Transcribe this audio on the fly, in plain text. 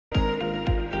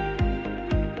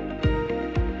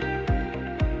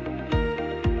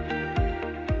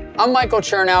I'm Michael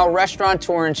Chernow,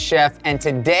 restaurateur and chef, and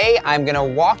today I'm gonna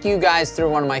walk you guys through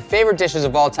one of my favorite dishes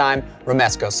of all time,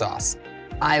 Romesco sauce.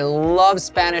 I love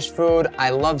Spanish food,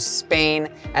 I love Spain,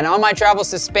 and on my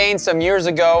travels to Spain some years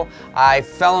ago, I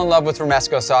fell in love with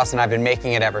Romesco sauce and I've been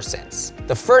making it ever since.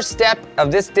 The first step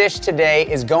of this dish today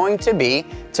is going to be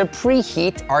to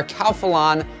preheat our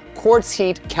Calphalon quartz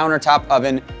heat countertop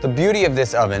oven. The beauty of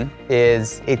this oven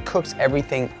is it cooks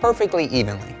everything perfectly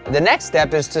evenly. The next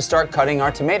step is to start cutting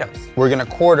our tomatoes. We're gonna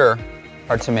quarter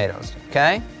our tomatoes,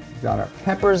 okay? We've got our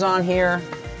peppers on here.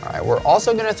 All right, we're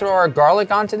also gonna throw our garlic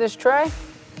onto this tray.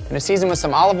 Gonna season with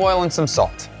some olive oil and some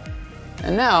salt.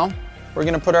 And now, we're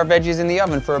gonna put our veggies in the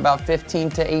oven for about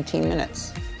 15 to 18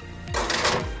 minutes.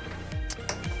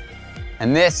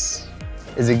 And this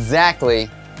is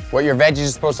exactly what your veggies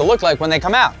are supposed to look like when they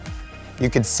come out. You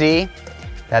can see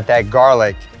that that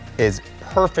garlic is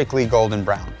perfectly golden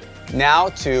brown. Now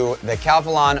to the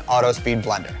Calphalon Auto Speed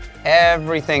Blender.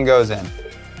 Everything goes in.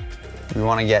 We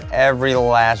want to get every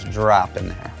last drop in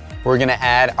there. We're gonna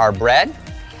add our bread.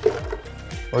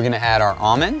 We're gonna add our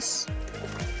almonds.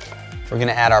 We're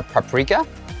gonna add our paprika.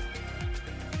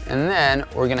 And then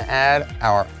we're gonna add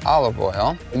our olive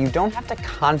oil. You don't have to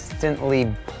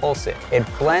constantly pulse it. It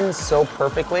blends so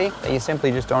perfectly that you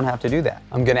simply just don't have to do that.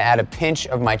 I'm gonna add a pinch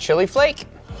of my chili flake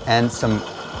and some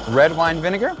red wine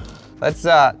vinegar. Let's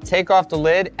take off the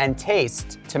lid and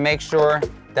taste to make sure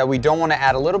that we don't wanna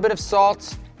add a little bit of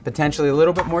salt, potentially a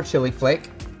little bit more chili flake.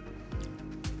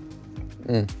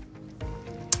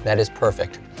 That is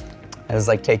perfect. That is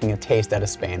like taking a taste out of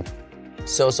Spain.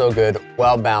 So, so good,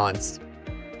 well balanced.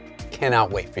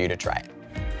 Cannot wait for you to try it.